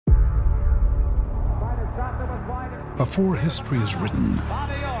Before history is written,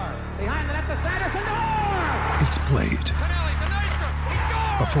 it's played.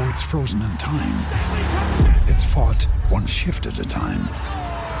 Before it's frozen in time, it's fought one shift at a time.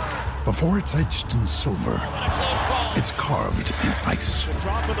 Before it's etched in silver, it's carved in ice.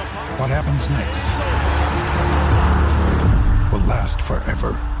 What happens next will last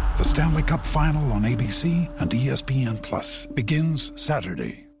forever. The Stanley Cup Final on ABC and ESPN Plus begins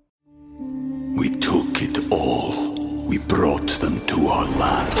Saturday. We took it all. We brought them to our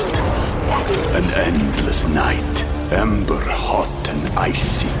land. An endless night, ember hot and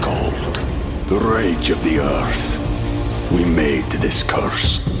icy cold. The rage of the earth. We made this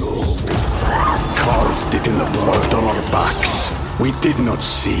curse. Carved it in the blood on our backs. We did not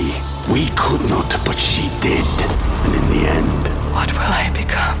see. We could not, but she did. And in the end... What will I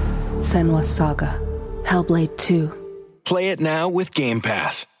become? Senua's Saga. Hellblade 2. Play it now with Game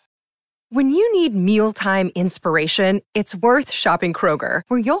Pass. When you need mealtime inspiration, it's worth shopping Kroger,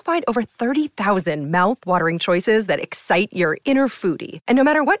 where you'll find over 30,000 mouth-watering choices that excite your inner foodie. And no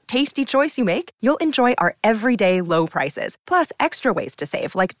matter what tasty choice you make, you'll enjoy our everyday low prices, plus extra ways to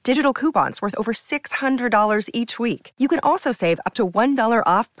save, like digital coupons worth over $600 each week. You can also save up to $1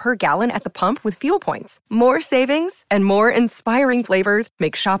 off per gallon at the pump with fuel points. More savings and more inspiring flavors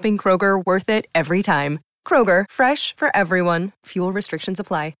make shopping Kroger worth it every time. Kroger, fresh for everyone. Fuel restrictions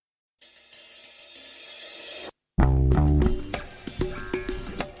apply.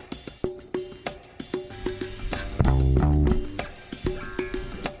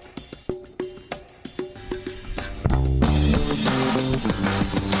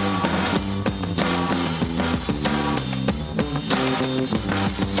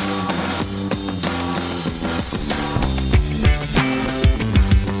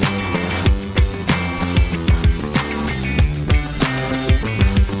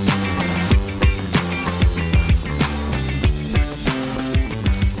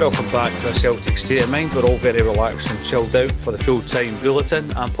 Welcome back to a Celtic State of Mind. We're all very relaxed and chilled out for the full-time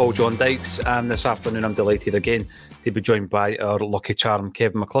Bulletin. I'm Paul John Dykes, and this afternoon I'm delighted again to be joined by our lucky charm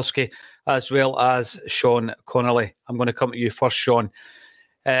Kevin McCluskey, as well as Sean Connolly. I'm going to come to you first, Sean.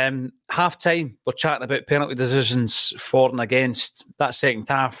 Half-time, we're chatting about penalty decisions for and against. That second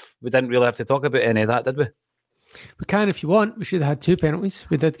half, we didn't really have to talk about any of that, did we? We can if you want. We should have had 2 penalties.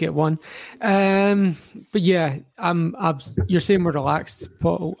 We did get 1. But yeah, you're saying we're relaxed,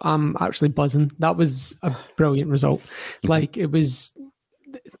 Paul. I'm actually buzzing. That was a brilliant result. Like, it was,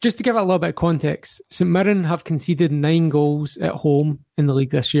 just to give it a little bit of context, St Mirren have conceded 9 goals at home in the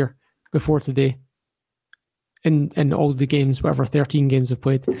league this year before today. In all the games, whatever 13 games have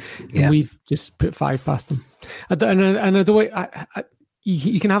played. And we've just put 5 past them. I don't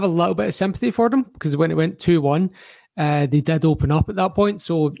You can have a little bit of sympathy for them, because when it went 2-1, they did open up at that point.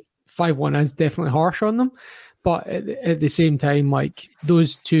 So 5-1 is definitely harsh on them. But at the same time, like,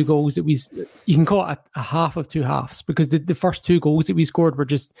 those 2 goals that you can call it a half of 2 halves, because the first 2 goals that we scored were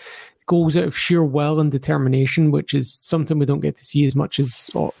just goals out of sheer will and determination, which is something we don't get to see as much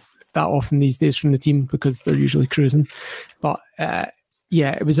as that often these days from the team, because they're usually cruising. But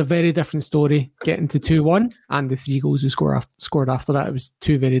yeah, it was a very different story getting to 2-1, and the 3 goals we scored after that. It was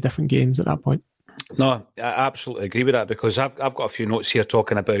 2 very different games at that point. No, I absolutely agree with that, because I've got a few notes here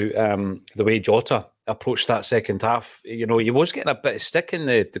talking about the way Jota approached that second half. You know, he was getting a bit of stick in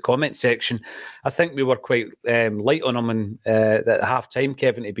the comment section. I think we were quite light on him at half-time,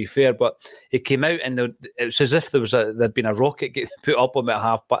 Kevin, to be fair, but he came out and it was as if there'd been a rocket get put up on him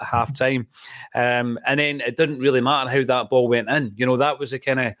at half-time. And then it didn't really matter how that ball went in. You know, that was the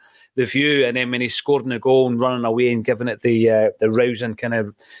kind of the view. And then when he scored in the goal and running away and giving it the rousing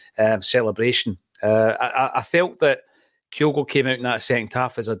kind of celebration, I felt that Kyogo came out in that second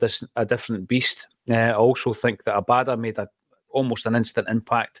half as a different beast. I also think that Abada made almost an instant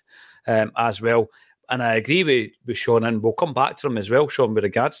impact as well. And I agree with Sean, and we'll come back to him as well, Sean, with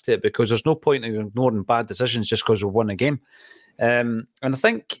regards to it, because there's no point in ignoring bad decisions just because we've won a game. And I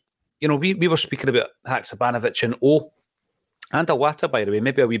think, you know, we were speaking about Haksabanovic and and Iwata, by the way,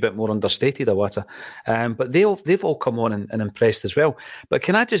 maybe a wee bit more understated, Iwata. But they've all come on and impressed as well. But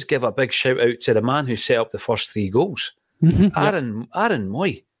can I just give a big shout out to the man who set up the first 3 goals? Mm-hmm. Aaron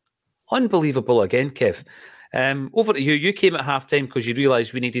Moy. Unbelievable again, Kev. Over to you. You came at half-time because you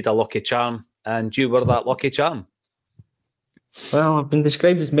realised we needed a lucky charm, and you were that lucky charm. Well, I've been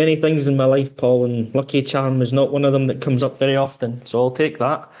described as many things in my life, Paul, and lucky charm is not one of them that comes up very often, so I'll take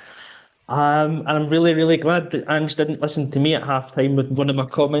that. And I'm really, really glad that Ange didn't listen to me at half-time with one of my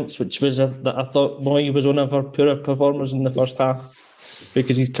comments, which was that I thought Moy was one of our poorer performers in the first half,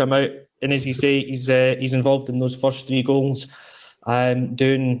 because he's come out, and as you say, he's involved in those first 3 goals,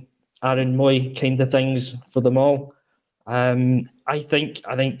 doing Aaron Moy kind of things for them all. I think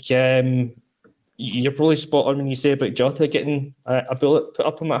you're probably spot on when you say about Jota getting a bullet put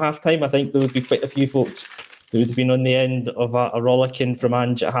up him at half-time. I think there would be quite a few folks who would have been on the end of a rollicking from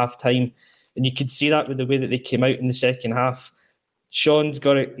Ange at half-time. And you could see that with the way that they came out in the second half. Sean's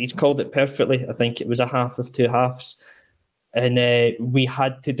got it. He's called it perfectly. I think it was a half of two halves. And we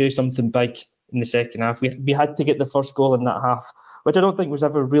had to do something big in the second half. We had to get the first goal in that half, which I don't think was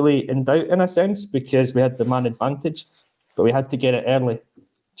ever really in doubt in a sense because we had the man advantage. But we had to get it early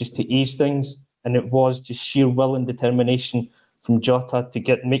just to ease things. And it was just sheer will and determination from Jota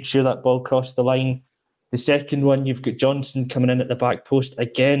to make sure that ball crossed the line. The second one, you've got Johnson coming in at the back post.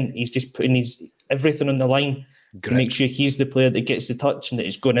 Again, he's just putting everything on the line to make sure he's the player that gets the touch and that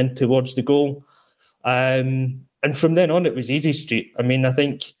he's going in towards the goal. And from then on, it was easy street. I mean, I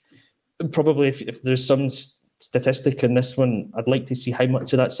think probably if there's some statistic in this one, I'd like to see how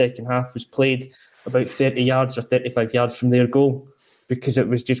much of that second half was played about 30 yards or 35 yards from their goal, because it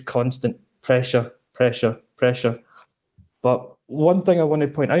was just constant pressure. But one thing I want to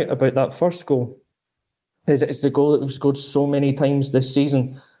point out about that first goal is it's the goal that we've scored so many times this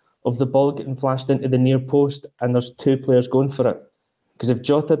season of the ball getting flashed into the near post and there's two players going for it. Because if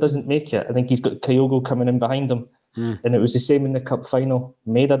Jota doesn't make it, I think he's got Kyogo coming in behind him. And it was the same in the cup final.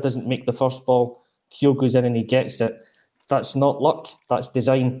 Maeda doesn't make the first ball, Kyogo's in and he gets it. That's not luck, that's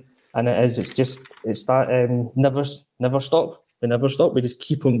design. And it's that never stop. We never stop. We just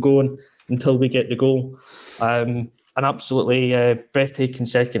keep on going until we get the goal. An absolutely breathtaking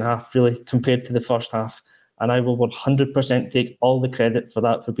second half, really, compared to the first half. And I will 100% take all the credit for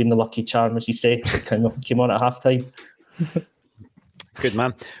that, for being the lucky charm, as you say, that came on at halftime. Good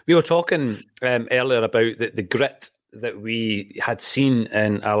man. We were talking earlier about the grit that we had seen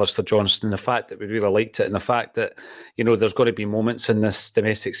in Alistair Johnston, the fact that we really liked it, and the fact that, there's got to be moments in this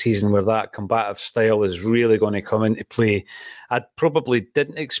domestic season where that combative style is really going to come into play. I probably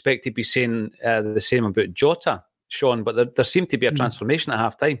didn't expect to be saying the same about Jota, Sean, but there seemed to be a transformation at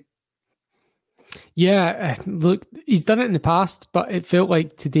half-time. Yeah, look, he's done it in the past, but it felt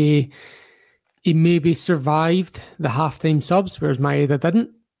like today he maybe survived the halftime subs, whereas Maeda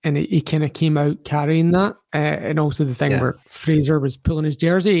didn't. And he kind of came out carrying that. And also the thing where Fraser was pulling his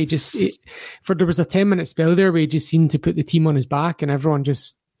jersey. There was a 10-minute spell there where he just seemed to put the team on his back and everyone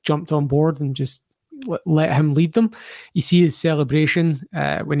just jumped on board and just let him lead them. You see his celebration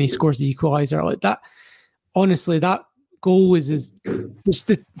when he scores the equaliser like that. Honestly, that goal was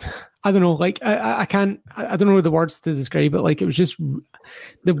I don't know, I don't know the words to describe it. Like, it was just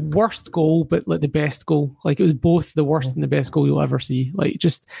the worst goal, but like the best goal. Like, it was both the worst and the best goal you'll ever see. Like,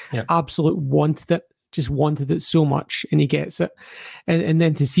 just absolute wanted it so much, and he gets it. And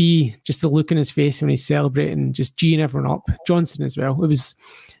then to see just the look in his face when he's celebrating, just geeing everyone up, Johnson as well.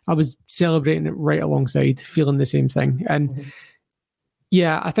 I was celebrating it right alongside, feeling the same thing. And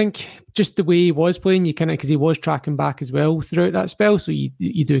yeah, I think just the way he was playing, you kind of, because he was tracking back as well throughout that spell, so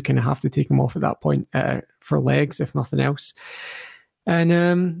you do kind of have to take him off at that point for legs, if nothing else.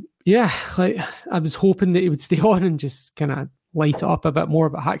 And I was hoping that he would stay on and just kind of light it up a bit more,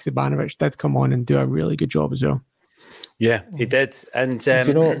 but Haksabanovic did come on and do a really good job as well. Yeah, he did. And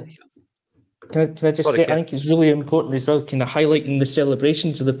can I just say, I think it's really important as well, kind of highlighting the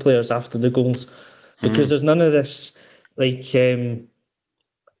celebrations of the players after the goals, because there's none of this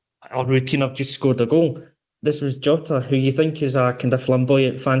our routine of just scored a goal. This was Jota, who you think is a kind of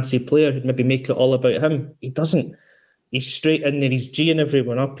flamboyant, fancy player who'd maybe make it all about him. He doesn't. He's straight in there, he's geeing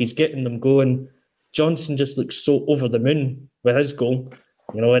everyone up, he's getting them going. Johnson just looks so over the moon with his goal.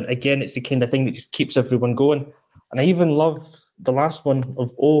 And again, it's the kind of thing that just keeps everyone going. And I even love the last one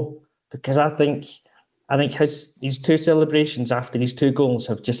of O, because I think his two celebrations after these two goals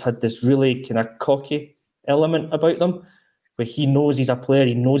have just had this really kind of cocky element about them, where he knows he's a player,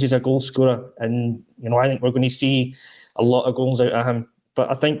 he knows he's a goal scorer, and I think we're going to see a lot of goals out of him. But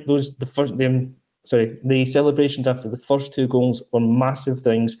I think the celebrations after the first two goals were massive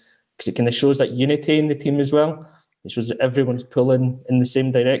things, because it kind of shows that unity in the team as well. It shows that everyone's pulling in the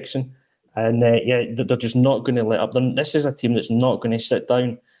same direction, and they're just not going to let up. This is a team that's not going to sit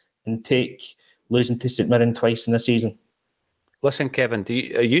down and take losing to St Mirren twice in a season. Listen, Kevin,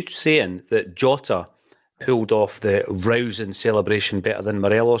 are you saying that Jota pulled off the rousing celebration better than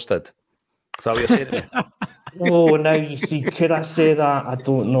Morelos did? Is that what you're saying to me? Oh, now you see, could I say that? I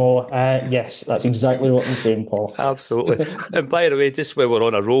don't know. Yes, that's exactly what I'm saying, Paul. Absolutely. And by the way, just while we're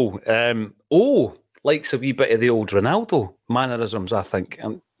on a roll, likes a wee bit of the old Ronaldo mannerisms, I think.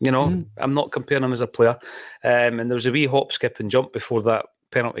 I'm not comparing him as a player. And there was a wee hop, skip and jump before that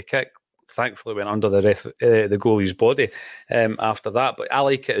penalty kick. Thankfully went under the goalie's body after that. But I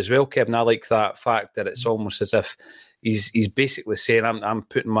like it as well, Kevin. I like that fact that it's almost as if he's basically saying, I'm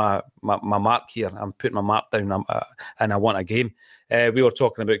putting my mark here. I'm putting my mark down, and I want a game. We were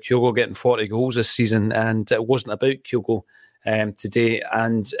talking about Kyogo getting 40 goals this season, and it wasn't about Kyogo today,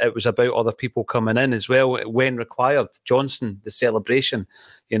 and it was about other people coming in as well when required. Johnson, the celebration,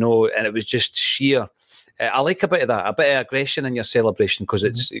 and it was just sheer. I like a bit of that, a bit of aggression in your celebration, because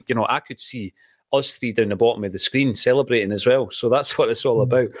it's, I could see us three down the bottom of the screen celebrating as well. So that's what it's all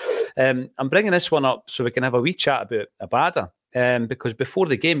about. I'm bringing this one up so we can have a wee chat about Abada. Because before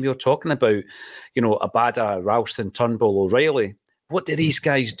the game, we were talking about, Abada, Ralston, Turnbull, O'Reilly. What do these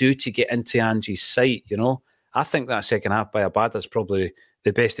guys do to get into Angie's sight, I think that second half by Abada is probably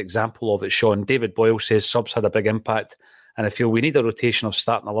the best example of it, Sean. David Boyle says subs had a big impact, and I feel we need a rotation of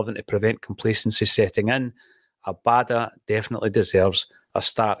starting 11 to prevent complacency setting in. Abada definitely deserves a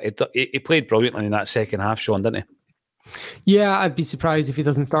start. He played brilliantly in that second half, Sean, didn't he? Yeah, I'd be surprised if he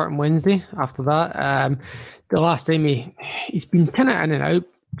doesn't start on Wednesday after that. The last time he's been kind of in and out,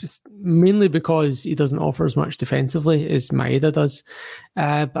 just mainly because he doesn't offer as much defensively as Maeda does.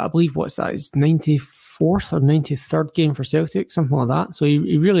 But I believe his 94th or 93rd game for Celtic, something like that. So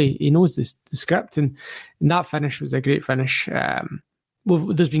he really knows the script, and that finish was a great finish.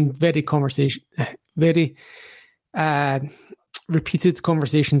 There's been very repeated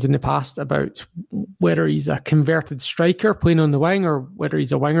conversations in the past about whether he's a converted striker playing on the wing or whether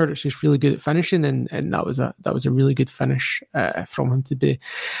he's a winger that's just really good at finishing, and that was a really good finish from him today.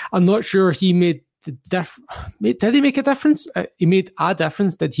 I'm not sure he made the difference. Did he make a difference? He made a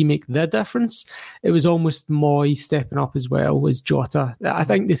difference. Did he make the difference? It was almost Moy stepping up as well as Jota. I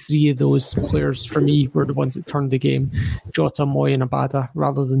think the three of those players for me were the ones that turned the game: Jota, Moy, and Abada,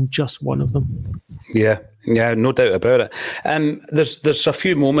 rather than just one of them. Yeah, no doubt about it. There's a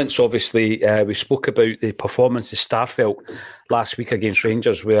few moments, obviously. We spoke about the performance of Starfelt last week against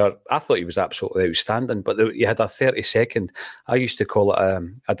Rangers, where I thought he was absolutely outstanding, but he had a 30-second, I used to call it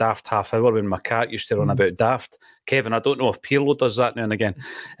a daft half hour when my cat used to run about daft. Kevin, I don't know if Pirlo does that now and again.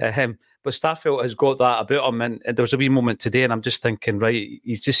 But Starfelt has got that about him, and there was a wee moment today, and I'm just thinking, right,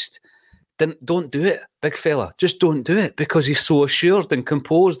 he's just... Don't do it, big fella. Just don't do it, because he's so assured and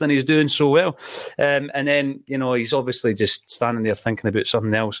composed and he's doing so well. And then, he's obviously just standing there thinking about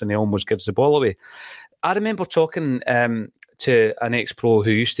something else, and he almost gives the ball away. I remember talking to an ex-pro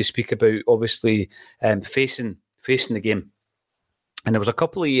who used to speak about, obviously, facing the game. And there was a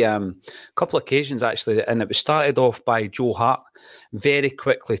couple of occasions, actually, and it was started off by Joe Hart very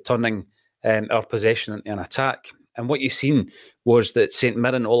quickly turning our possession into an attack. And what you've seen was that St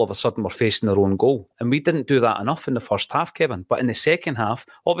Mirren all of a sudden were facing their own goal. And we didn't do that enough in the first half, Kevin. But in the second half,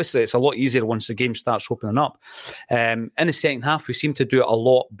 obviously it's a lot easier once the game starts opening up. In the second half, we seem to do it a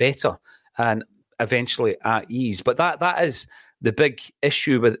lot better and eventually at ease. But that is the big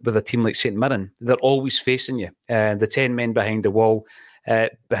issue with a team like St Mirren. They're always facing you. The 10 men behind the wall,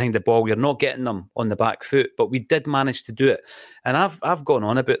 behind the ball, you're not getting them on the back foot. But we did manage to do it. And I've gone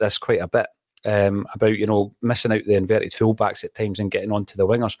on about this quite a bit. About missing out the inverted fullbacks at times and getting onto the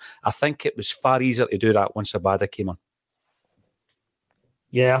wingers. I think it was far easier to do that once Abada came on.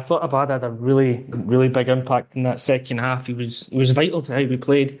 Yeah, I thought Abada had a really, really big impact in that second half. He was vital to how we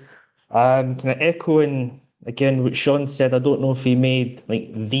played. Kind of echoing again what Sean said, I don't know if he made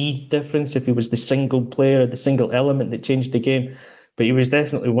the difference, if he was the single player, the single element that changed the game, but he was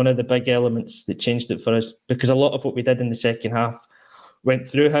definitely one of the big elements that changed it for us, because a lot of what we did in the second half went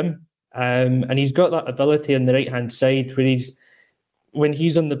through him. And he's got that ability on the right-hand side where when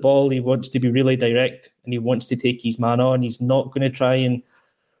he's on the ball, he wants to be really direct and he wants to take his man on. He's not going to try and,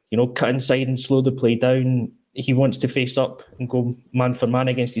 cut inside and slow the play down. He wants to face up and go man for man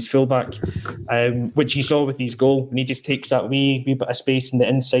against his fullback, which you saw with his goal. And he just takes that wee bit of space in the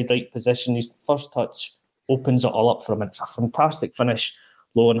inside right position. His first touch opens it all up for him. It's a fantastic finish,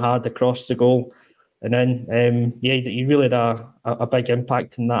 low and hard across the goal. And then, he really had a big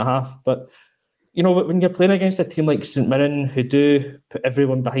impact in that half. But, when you're playing against a team like St Mirren, who do put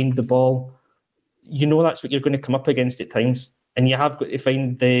everyone behind the ball, that's what you're going to come up against at times. And you have got to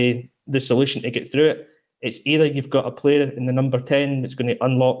find the solution to get through it. It's either you've got a player in the number 10 that's going to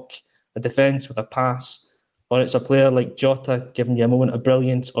unlock a defence with a pass, or it's a player like Jota giving you a moment of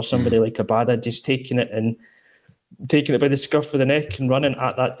brilliance, or somebody like Abada just taking it by the scruff of the neck and running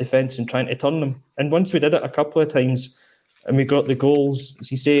at that defence and trying to turn them. And once we did it a couple of times and we got the goals, as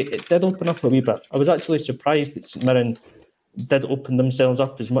you say, it did open up a wee bit. I was actually surprised that St Mirren did open themselves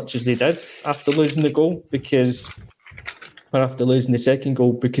up as much as they did after losing the goal, after losing the second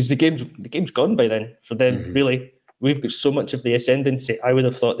goal, because the game's gone by then for them, really. We've got so much of the ascendancy. I would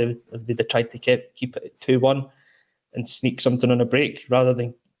have thought they'd have tried to keep it at 2-1 and sneak something on a break rather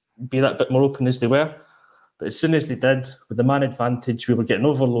than be that bit more open as they were. But as soon as they did, with the man advantage, we were getting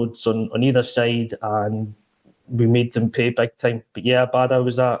overloads on either side, and we made them pay big time. But yeah, Abada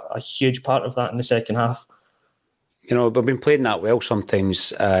was a huge part of that in the second half. You know, we've been playing that well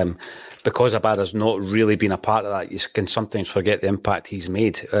sometimes. Because Abada's not really been a part of that, you can sometimes forget the impact he's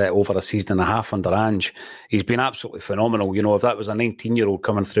made over a season and a half under Ange. He's been absolutely phenomenal. You know, if that was a 19-year-old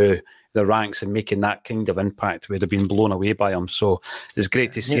coming through the ranks and making that kind of impact, we'd have been blown away by him. So it's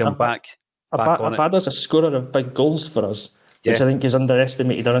great to see him back on it. Abada's a scorer of big goals for us, which I think is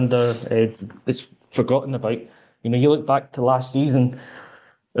underestimated or it's forgotten about. You know, you look back to last season,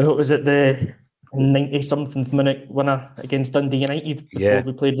 what was it, the 90-something minute winner against Dundee United before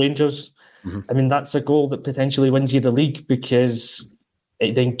we played Rangers. Mm-hmm. I mean, that's a goal that potentially wins you the league, because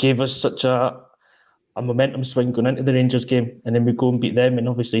it then gave us such a momentum swing going into the Rangers game, and then we go and beat them, and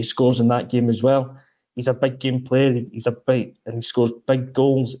obviously he scores in that game as well. He's a big game player. And he scores big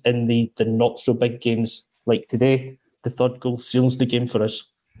goals in the not so big games like today. The third goal seals the game for us.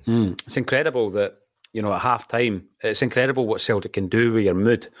 It's incredible that, you know, at half time, it's incredible what Celtic can do with your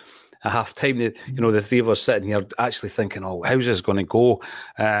mood. At half time, the three of us sitting here actually thinking, oh, how's this going to go?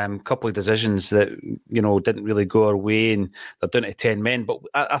 Couple of decisions that, you know, didn't really go our way, and they're down to 10 men. But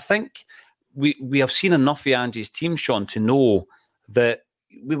I think we have seen enough of Ange's team, Sean, to know that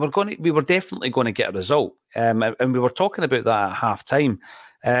we were definitely going to get a result. And we were talking about that at half time.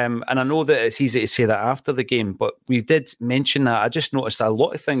 And I know that it's easy to say that after the game, but we did mention that. I just noticed that a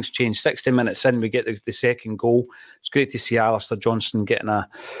lot of things changed. 60 minutes in, we get the second goal. It's great to see Alistair Johnston getting a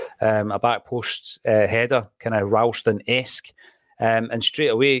back post header, kind of Ralston-esque. And straight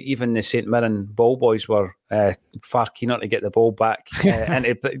away, even the St Mirren ball boys were far keener to get the ball back.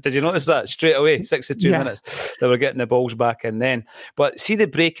 Did you notice that? Straight away, 62 minutes, they were getting the balls back in then. But see the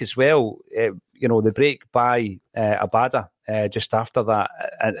break as well, the break by Abada just after that.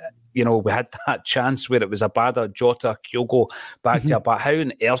 We had that chance where it was Abada, Jota, Kyogo, back to Abada. How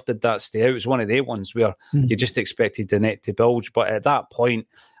on earth did that stay out? It was one of the ones where you just expected the net to bulge. But at that point,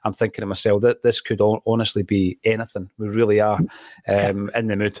 I'm thinking to myself that this could honestly be anything. We really are in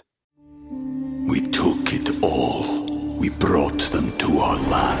the mood. We took it all. We brought them to our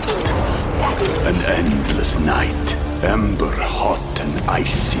land. An endless night, ember hot and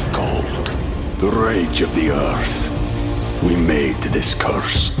icy cold. The rage of the earth. We made this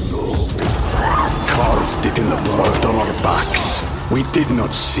curse. Carved it in the blood on our backs. We did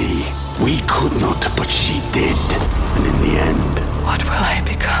not see. We could not, but she did. And in the end... What will I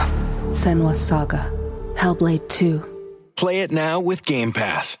become? Senua's Saga. Hellblade 2. Play it now with Game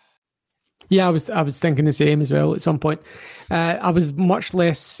Pass. Yeah, I was thinking the same as well at some point. I was much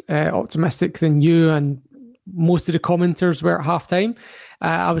less optimistic than you and most of the commenters were at halftime.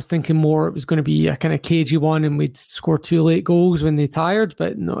 I was thinking more it was going to be a kind of cagey one and we'd score 2 late goals when they tired,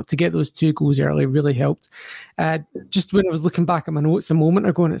 but no, to get those 2 goals early really helped. Just when I was looking back at my notes a moment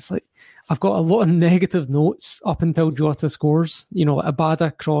ago, and it's like I've got a lot of negative notes up until Jota scores.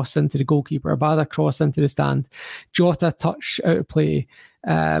 Abada cross into the goalkeeper, Abada cross into the stand, Jota touch out of play,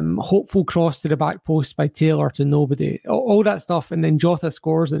 hopeful cross to the back post by Taylor to nobody, all that stuff, and then Jota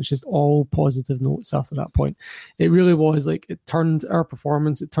scores, and it's just all positive notes after that point. It really was like it turned our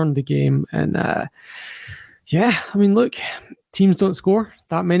performance, it turned the game, and look, teams don't score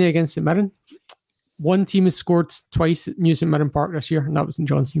that many against St Mirren. One team has scored twice at New St Mirren Park this year, and that was in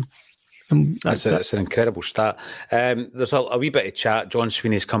Johnson. It's an incredible stat. There's a wee bit of chat. John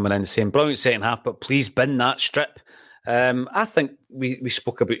Sweeney's coming in saying, brilliant second half, but please bin that strip. I think we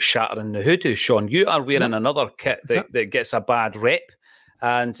spoke about shattering the hoodoo, Sean. You are wearing another kit that gets a bad rep,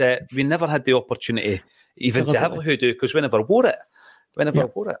 and we never had the opportunity even to have a hoodoo because we never wore it.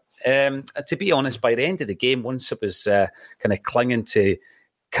 To be honest, by the end of the game, once it was kind of clinging to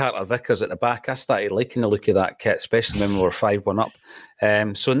Carter Vickers at the back, I started liking the look of that kit, especially when we were 5-1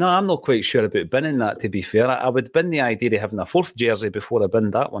 up. So no, I'm not quite sure about binning that, to be fair. I would bin the idea of having a 4th jersey before I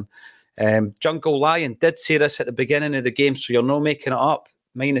binned that one. Jungle Lion did say this at the beginning of the game, so you're not making it up.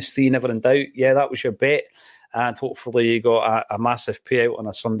 -3, never in doubt. Yeah, that was your bet. And hopefully you got a massive payout on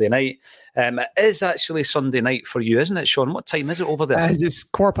a Sunday night. It is actually Sunday night for you, isn't it, Sean? What time is it over there? It's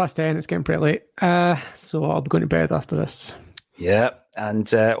 10:15. It's getting pretty late. So I'll be going to bed after this. Yeah,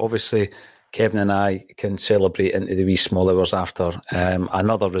 and obviously Kevin and I can celebrate into the wee small hours after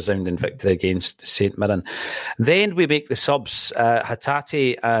another resounding victory against St Mirren. Then we make the subs.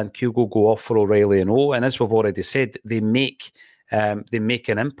 Hatate and Kyogo go off for O'Reilly and O, and as we've already said, they make an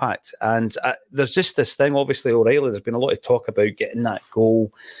impact. And there's just this thing, obviously O'Reilly, there's been a lot of talk about getting that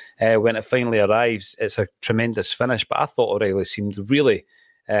goal. When it finally arrives, it's a tremendous finish, but I thought O'Reilly seemed really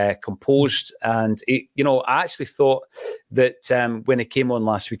composed. And, I actually thought that when he came on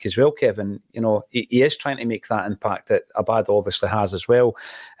last week as well, Kevin, he is trying to make that impact that Abada obviously has as well.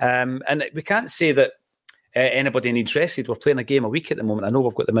 And we can't say that anybody needs rested. We're playing a game a week at the moment. I know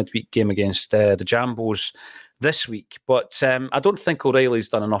we've got the midweek game against the Jambos this week, but I don't think O'Reilly's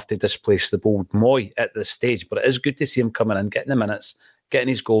done enough to displace the bold Moy at this stage. But it is good to see him coming in, getting the minutes, getting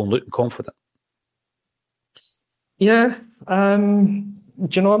his goal and looking confident. Yeah, I'm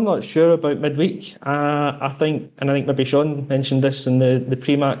not sure about midweek. I think maybe Sean mentioned this in the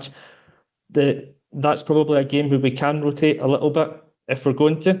pre-match, that's probably a game where we can rotate a little bit if we're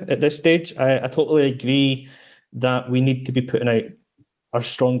going to at this stage. I totally agree that we need to be putting out our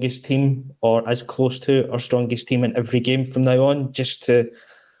strongest team or as close to our strongest team in every game from now on, just to,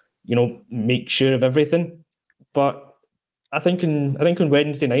 make sure of everything. But I think on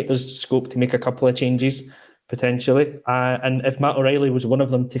Wednesday night there's scope to make a couple of changes potentially. And if Matt O'Reilly was one of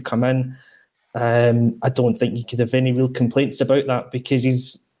them to come in, I don't think you could have any real complaints about that, because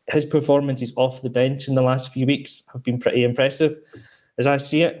his performances off the bench in the last few weeks have been pretty impressive. As I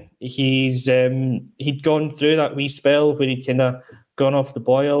see it, he'd gone through that wee spell where he'd kind of gone off the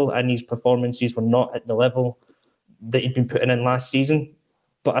boil and his performances were not at the level that he'd been putting in last season.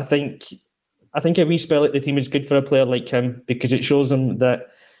 But I think a wee spell at the team is good for a player like him, because it shows him that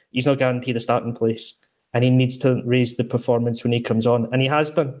he's not guaranteed a starting place and he needs to raise the performance when he comes on. And he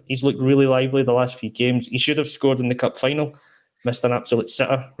has done. He's looked really lively the last few games. He should have scored in the cup final, missed an absolute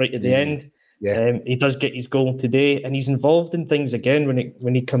sitter right at the end. Yeah. He does get his goal today, and he's involved in things again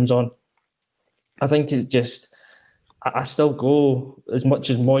when he comes on. I think it's just, I still go, as much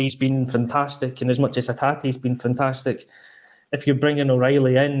as Moy's been fantastic and as much as Hatate's been fantastic, if you're bringing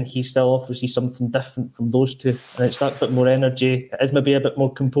O'Reilly in, he still offers you something different from those two, and it's that bit more energy. It is maybe a bit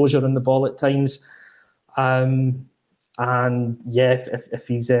more composure on the ball at times. And yeah, if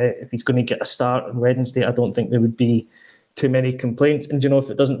he's going to get a start on Wednesday, I don't think there would be too many complaints. And if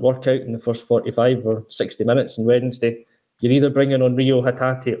it doesn't work out in the first 45 or 60 minutes on Wednesday, you're either bringing on Rio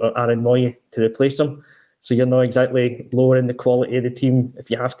Hatate or Aaron Moy to replace him. So you're not exactly lowering the quality of the team if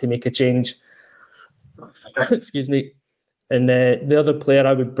you have to make a change. Excuse me. And the other player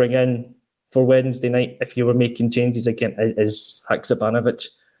I would bring in for Wednesday night, if you were making changes again, is Haksabanovic.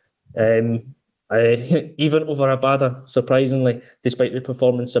 Even over Abada, surprisingly, despite the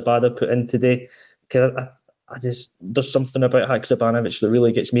performance Abada put in today, there's something about Haksabanovic that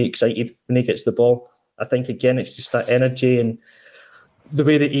really gets me excited when he gets the ball. I think again it's just that energy and the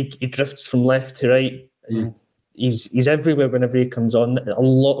way that he drifts from left to right. He's everywhere whenever he comes on. A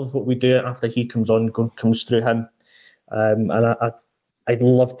lot of what we do after he comes on comes through him. And I'd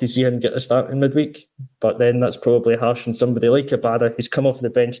love to see him get a start in midweek, but then that's probably harsh on somebody like Abada. He's come off the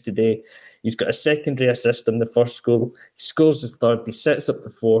bench today. He's got a secondary assist in the first goal. He scores his third. He sets up the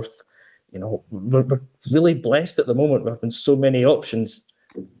fourth. We're really blessed at the moment. We're having so many options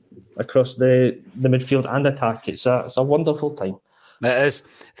across the midfield and attack. It's a wonderful time. It is.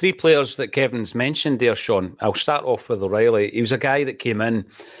 Three players that Kevin's mentioned there, Sean. I'll start off with O'Reilly. He was a guy that came in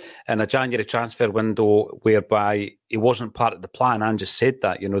a January transfer window whereby he wasn't part of the plan. Anne just said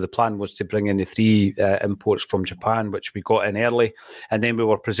that. The plan was to bring in the three imports from Japan, which we got in early. And then we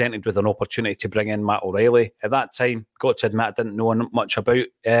were presented with an opportunity to bring in Matt O'Reilly. At that time, got to admit, I didn't know much about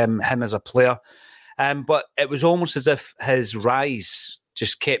him as a player. But it was almost as if his rise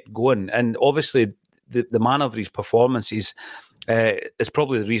just kept going. And obviously, the manner of his performances is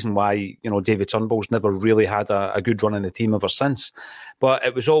probably the reason why David Turnbull's never really had a good run in the team ever since. But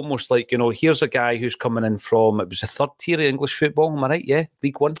it was almost like here's a guy who's coming in from, it was a third tier of English football, am I right? Yeah,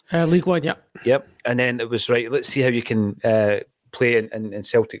 League One. League One, yeah. Yep. And then it was right. Let's see how you can play in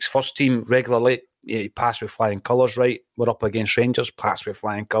Celtic's first team regularly. You pass with flying colours, right? We're up against Rangers, pass with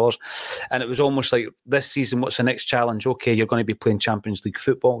flying colours. And it was almost like this season, what's the next challenge? Okay, you're going to be playing Champions League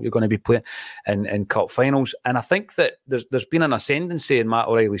football. You're going to be playing in cup finals. And I think that there's been an ascendancy in Matt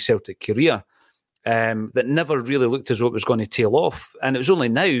O'Reilly's Celtic career that never really looked as though it was going to tail off. And it was only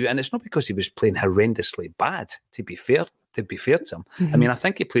now, and it's not because he was playing horrendously bad, to be fair to him. Mm-hmm. I mean, I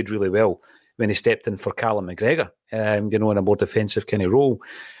think he played really well when he stepped in for Callum McGregor, in a more defensive kind of role.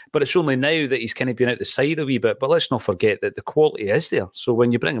 But it's only now that he's kind of been out the side a wee bit. But let's not forget that the quality is there. So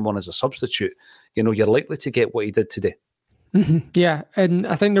when you bring him on as a substitute, you're likely to get what he did today. Mm-hmm. Yeah, and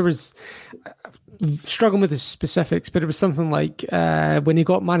I think there was, struggling with the specifics, but it was something like when he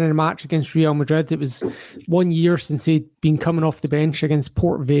got man in a match against Real Madrid, it was 1 year since he'd been coming off the bench against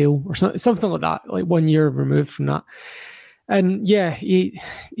Port Vale or something like that, like 1 year removed from that. And yeah, he's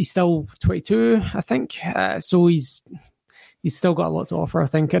still 22, I think. So he's still got a lot to offer, I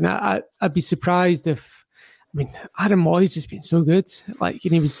think. And I'd be surprised if I mean, Adam Moy's just been so good. Like,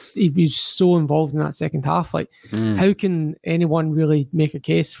 and he was so involved in that second half. Like, how can anyone really make a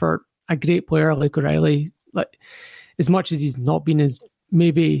case for a great player like O'Reilly? Like, as much as he's not been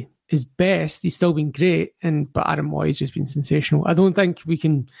maybe his best, he's still been great. But Adam Moy's just been sensational. I don't think we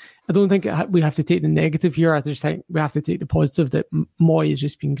have to take the negative here. I just think we have to take the positive that Moy has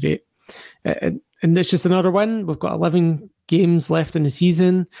just been great. And it's just another win. We've got 11 games left in the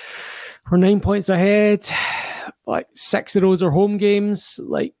season. We're 9 points ahead. Like 6 of those are home games.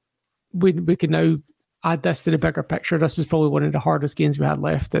 Like we can now add this to the bigger picture. This is probably one of the hardest games we had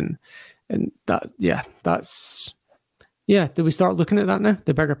left, and that's do we start looking at that now,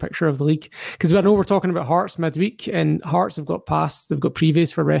 the bigger picture of the league? Because I know we're talking about Hearts midweek, and Hearts have got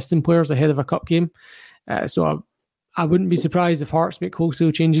previous for resting players ahead of a cup game. So I wouldn't be surprised if Hearts make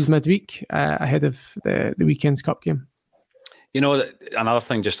wholesale changes midweek ahead of the weekend's cup game. You know, another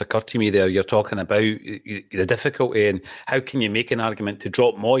thing just occurred to me there. You're talking about the difficulty and how can you make an argument to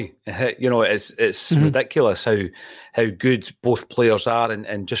drop Moy? You know, it's ridiculous how good both players are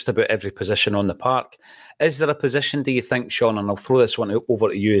in just about every position on the park. Is there a position, do you think, Sean, and I'll throw this one over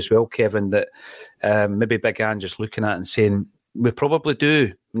to you as well, Kevin, that maybe Big Ange is looking at and saying, we probably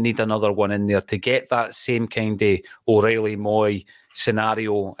do need another one in there to get that same kind of O'Reilly-Moy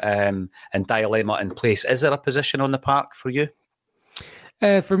scenario and dilemma in place. Is there a position on the park for you?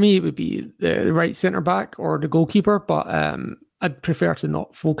 For me, it would be the right centre-back or the goalkeeper, but I'd prefer to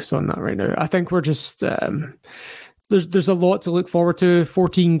not focus on that right now. I think we're just... There's a lot to look forward to.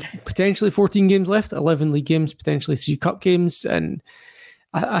 Potentially 14 games left, 11 league games, potentially 3 cup games, and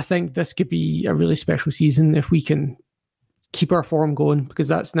I think this could be a really special season if we can keep our form going, because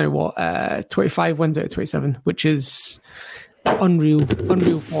that's now 25 wins out of 27, which is unreal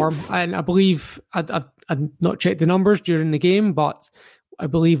form. And I believe I've not checked the numbers during the game, but I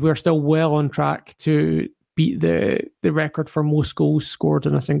believe we're still well on track to beat the record for most goals scored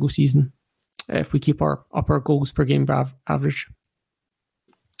in a single season if we keep our goals per game average.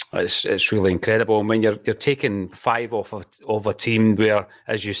 It's really incredible. And when you're taking 5 off of a team where,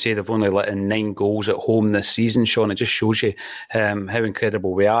 as you say, they've only let in 9 goals at home this season, Sean, it just shows you how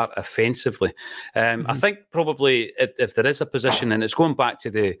incredible we are offensively. I think probably if there is a position, and it's going back to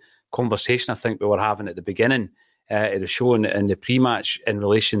the conversation I think we were having at the beginning of the show in the pre-match in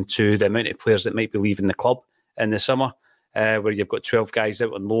relation to the amount of players that might be leaving the club in the summer, where you've got 12 guys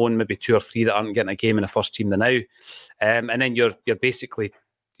out on loan, maybe 2 or 3 that aren't getting a game in the first team now. And then you're basically,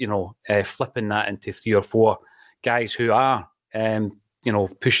 flipping that into 3 or 4 guys who are,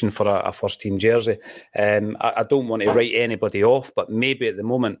 pushing for a first team jersey. I don't want to write anybody off, but maybe at the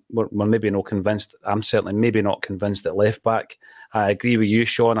moment we're maybe not convinced. I'm certainly maybe not convinced at left back. I agree with you,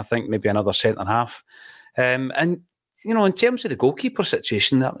 Sean. I think maybe another centre half. And in terms of the goalkeeper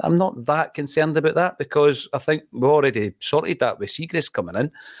situation, I'm not that concerned about that, because I think we've already sorted that with Siegrist coming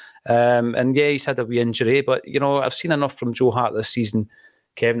in. And yeah, he's had a wee injury, but I've seen enough from Joe Hart this season,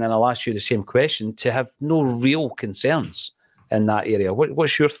 Kevin, and I'll ask you the same question, to have no real concerns in that area.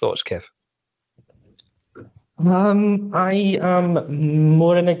 What's your thoughts, Kev? I am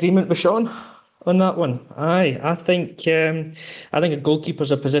more in agreement with Sean on that one. I think a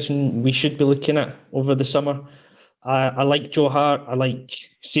goalkeeper's a position we should be looking at over the summer. I like Joe Hart. I like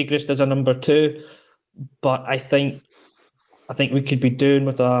Siegrist as a number 2, but I think we could be doing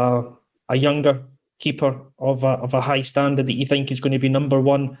with a younger keeper of a high standard that you think is going to be number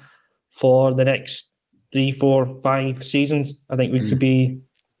 1 for the next 3, 4, 5 seasons. I think we could be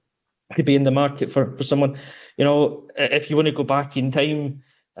in the market for someone. If you want to go back in time,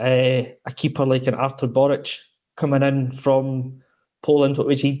 a keeper like an Artur Boric coming in from Poland, what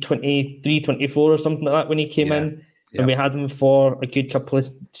was he, 23, 24 or something like that when he came in, and we had him for a good couple of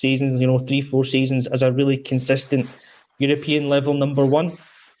seasons, 3, 4 seasons as a really consistent European level number 1.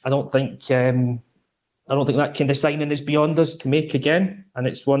 I don't think that kind of signing is beyond us to make again, and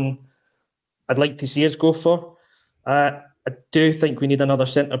it's one I'd like to see us go for. I do think we need another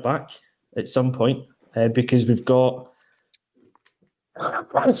centre back at some point, because we've got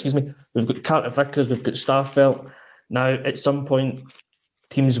Carter Vickers, we've got Starfelt. Now, at some point,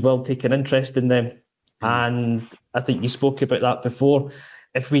 teams will take an interest in them, and I think you spoke about that before.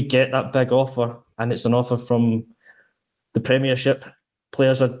 If we get that big offer, and it's an offer from the Premiership,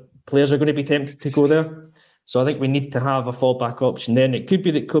 players are going to be tempted to go there. So I think we need to have a fallback option there. And it could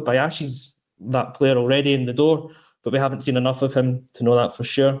be that Kobayashi's that player already in the door, but we haven't seen enough of him to know that for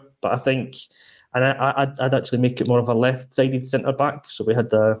sure. But I think, and I'd actually make it more of a left-sided centre-back, so we had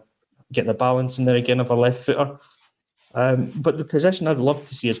to get the balance in there again of a left footer. But the position I'd love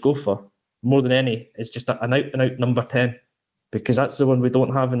to see us go for, more than any, is just an out-and-out number 10, because that's the one we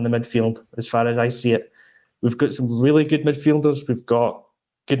don't have in the midfield, as far as I see it. We've got some really good midfielders. We've got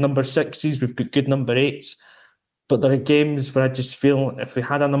good number 6s. We've got good number 8s. But there are games where I just feel if we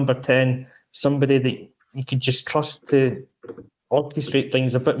had a number 10, somebody that you could just trust to orchestrate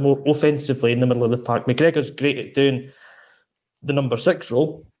things a bit more offensively in the middle of the park. McGregor's great at doing the number 6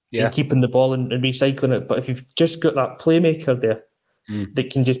 role and keeping the ball and recycling it. But if you've just got that playmaker there that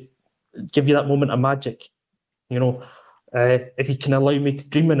can just give you that moment of magic, if he can allow me to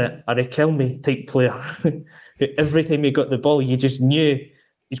dream in it, a Riquelme type player. Every time he got the ball, you just knew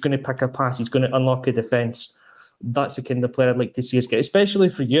he's going to pick a pass, he's going to unlock a defence. That's the kind of player I'd like to see us get, especially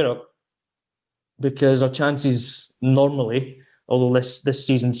for Europe, because our chances normally, although this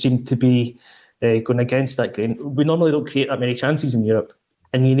season seemed to be going against that grain, we normally don't create that many chances in Europe.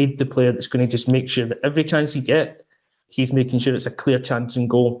 And you need the player that's going to just make sure that every chance you get, he's making sure it's a clear chance and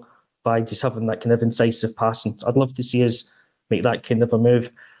goal by just having that kind of incisive passing. I'd love to see us make that kind of a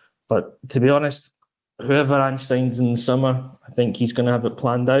move. But to be honest, whoever Ange signs in the summer, I think he's going to have it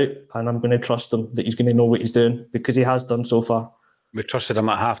planned out, and I'm going to trust him that he's going to know what he's doing, because he has done so far. We trusted him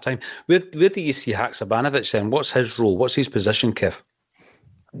at half-time. Where do you see Haksabanovic then? What's his role? What's his position, Kev?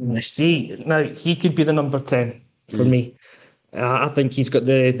 I see. Now, he could be the number 10 for me. I think he's got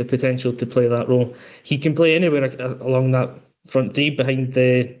the potential to play that role. He can play anywhere along that front three behind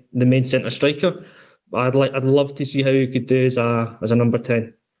the main centre striker. I'd love to see how he could do as a number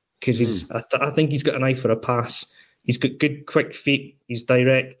 10, because I think he's got an eye for a pass. He's got good, quick feet. He's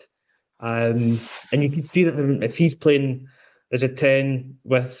direct, and you can see that if he's playing as a 10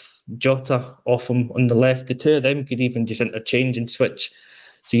 with Jota off him on the left, the two of them could even just interchange and switch.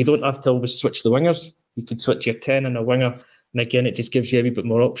 So you don't have to always switch the wingers. You could switch your 10 and a winger, and again, it just gives you a wee bit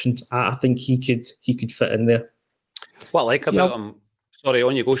more options. I think he could fit in there. What I like about him... Sorry,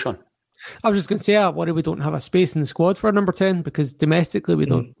 on you go, Sean. I was just going to say, I worry we don't have a space in the squad for a number 10, because domestically we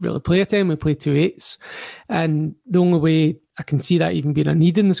don't really play a 10, we play 2 8s. And the only way I can see that even being a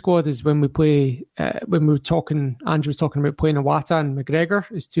need in the squad is when we play, when we were talking, Andrew was talking about playing Iwata and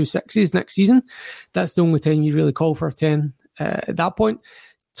McGregor as 2 6s next season. That's the only time you really call for a 10 at that point.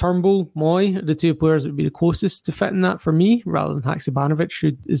 Turnbull, Moy are the 2 players that would be the closest to fitting that for me, rather than Haksabanovic,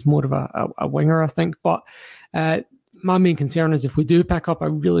 who is more of a winger, I think. But my main concern is if we do pick up a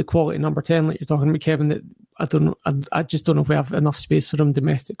really quality number 10, like you're talking about, Kevin, that I just don't know if we have enough space for them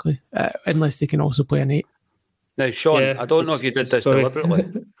domestically, unless they can also play an 8. Now, Sean, I don't know if you did this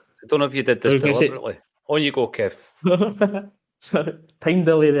deliberately. On you go, Kev. Sorry, time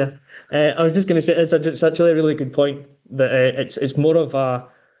delay there. I was just going to say it's actually a really good point that it's more of a.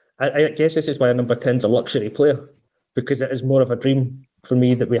 I guess this is why a number 10's a luxury player, because it is more of a dream for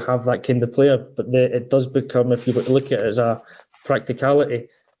me that we have that kind of player. But it does become, if you look at it as a practicality,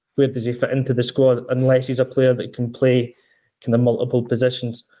 where does he fit into the squad? Unless he's a player that can play kind of multiple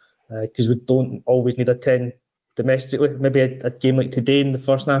positions, because we don't always need a 10 domestically. Maybe a game like today in the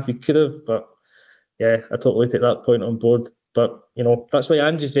first half we could have, but yeah, I totally take that point on board. But that's why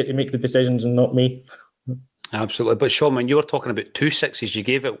Ange's there to make the decisions and not me. Absolutely. But Sean, when you were talking about 2 6s, you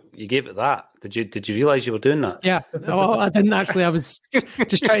gave it that. Did you realise you were doing that? Yeah. Well, I didn't actually. I was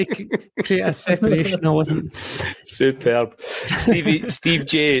just trying to create a separation. I wasn't. Superb. Steve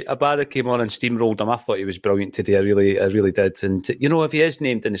J. Abada came on and steamrolled him. I thought he was brilliant today. I really did. And if he is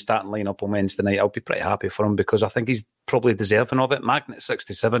named in the starting lineup on Wednesday night, I'll be pretty happy for him, because I think he's probably deserving of it. Magnet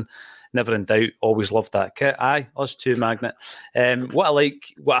 67. Never in doubt. Always loved that kit. Aye, us too, Magnet. What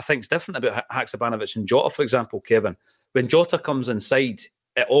I think is different about Haksabanovic and Jota, for example, Kevin, when Jota comes inside,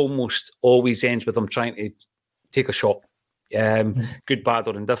 it almost always ends with him trying to take a shot. Good, bad,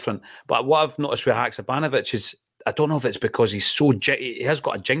 or indifferent. But what I've noticed with Haksabanovic is, I don't know if it's because he has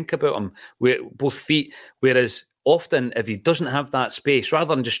got a jink about him, where both feet, whereas often if he doesn't have that space,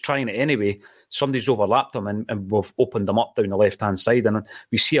 rather than just trying it anyway, somebody's overlapped him and we've opened him up down the left-hand side. And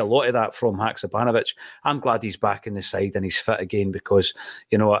we see a lot of that from Haksabanovic. I'm glad he's back in the side and he's fit again, because,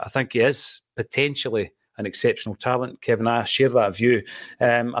 I think he is potentially an exceptional talent. Kevin, I share that view.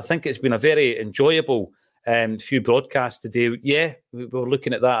 I think it's been a very enjoyable few broadcasts today. Yeah, we were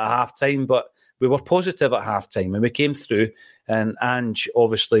looking at that at half-time, but we were positive at half-time and we came through, and Ange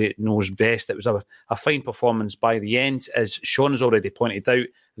obviously knows best. It was a fine performance by the end, as Sean has already pointed out.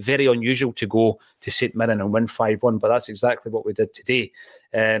 Very unusual to go to St Mirren and win 5-1, but that's exactly what we did today.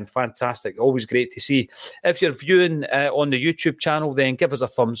 Fantastic. Always great to see. If you're viewing on the YouTube channel, then give us a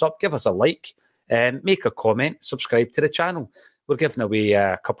thumbs up, give us a like, make a comment, subscribe to the channel. We're giving away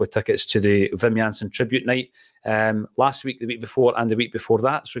a couple of tickets to the Wim Jansen tribute night last week, the week before, and the week before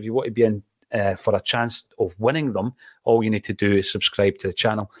that. So if you want to be in for a chance of winning them, all you need to do is subscribe to the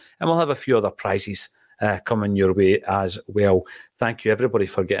channel, and we'll have a few other prizes coming your way as well. Thank you, everybody,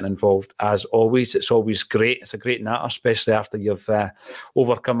 for getting involved. As always, it's always great. It's a great natter, especially after you've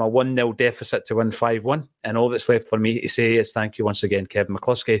overcome a 1-0 deficit to win 5-1. And all that's left for me to say is thank you once again, Kevin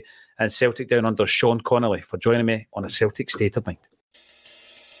McCluskey and Celtic Down Under Sean Connolly, for joining me on a Celtic State of Mind.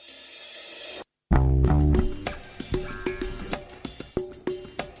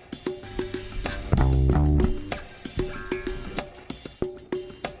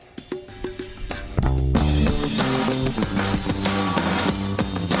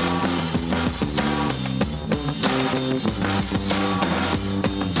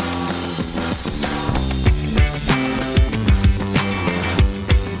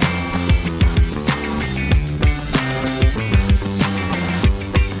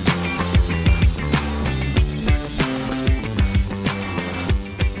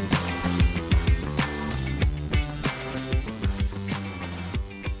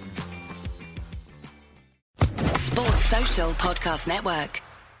 Podcast Network.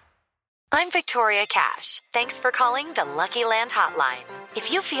 I'm Victoria Cash. Thanks for calling the Lucky Land Hotline.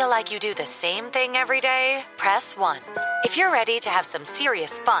 If you feel like you do the same thing every day, press 1. If you're ready to have some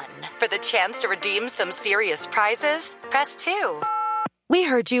serious fun for the chance to redeem some serious prizes, press 2. We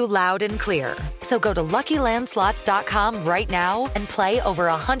heard you loud and clear. So go to LuckyLandSlots.com right now and play over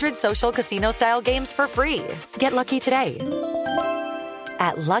 100 social casino-style games for free. Get lucky today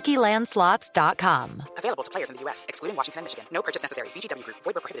at LuckyLandSlots.com. Available to players in the U.S., excluding Washington and Michigan. No purchase necessary. VGW Group.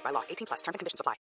 Void where prohibited by law. 18+. Terms and conditions apply.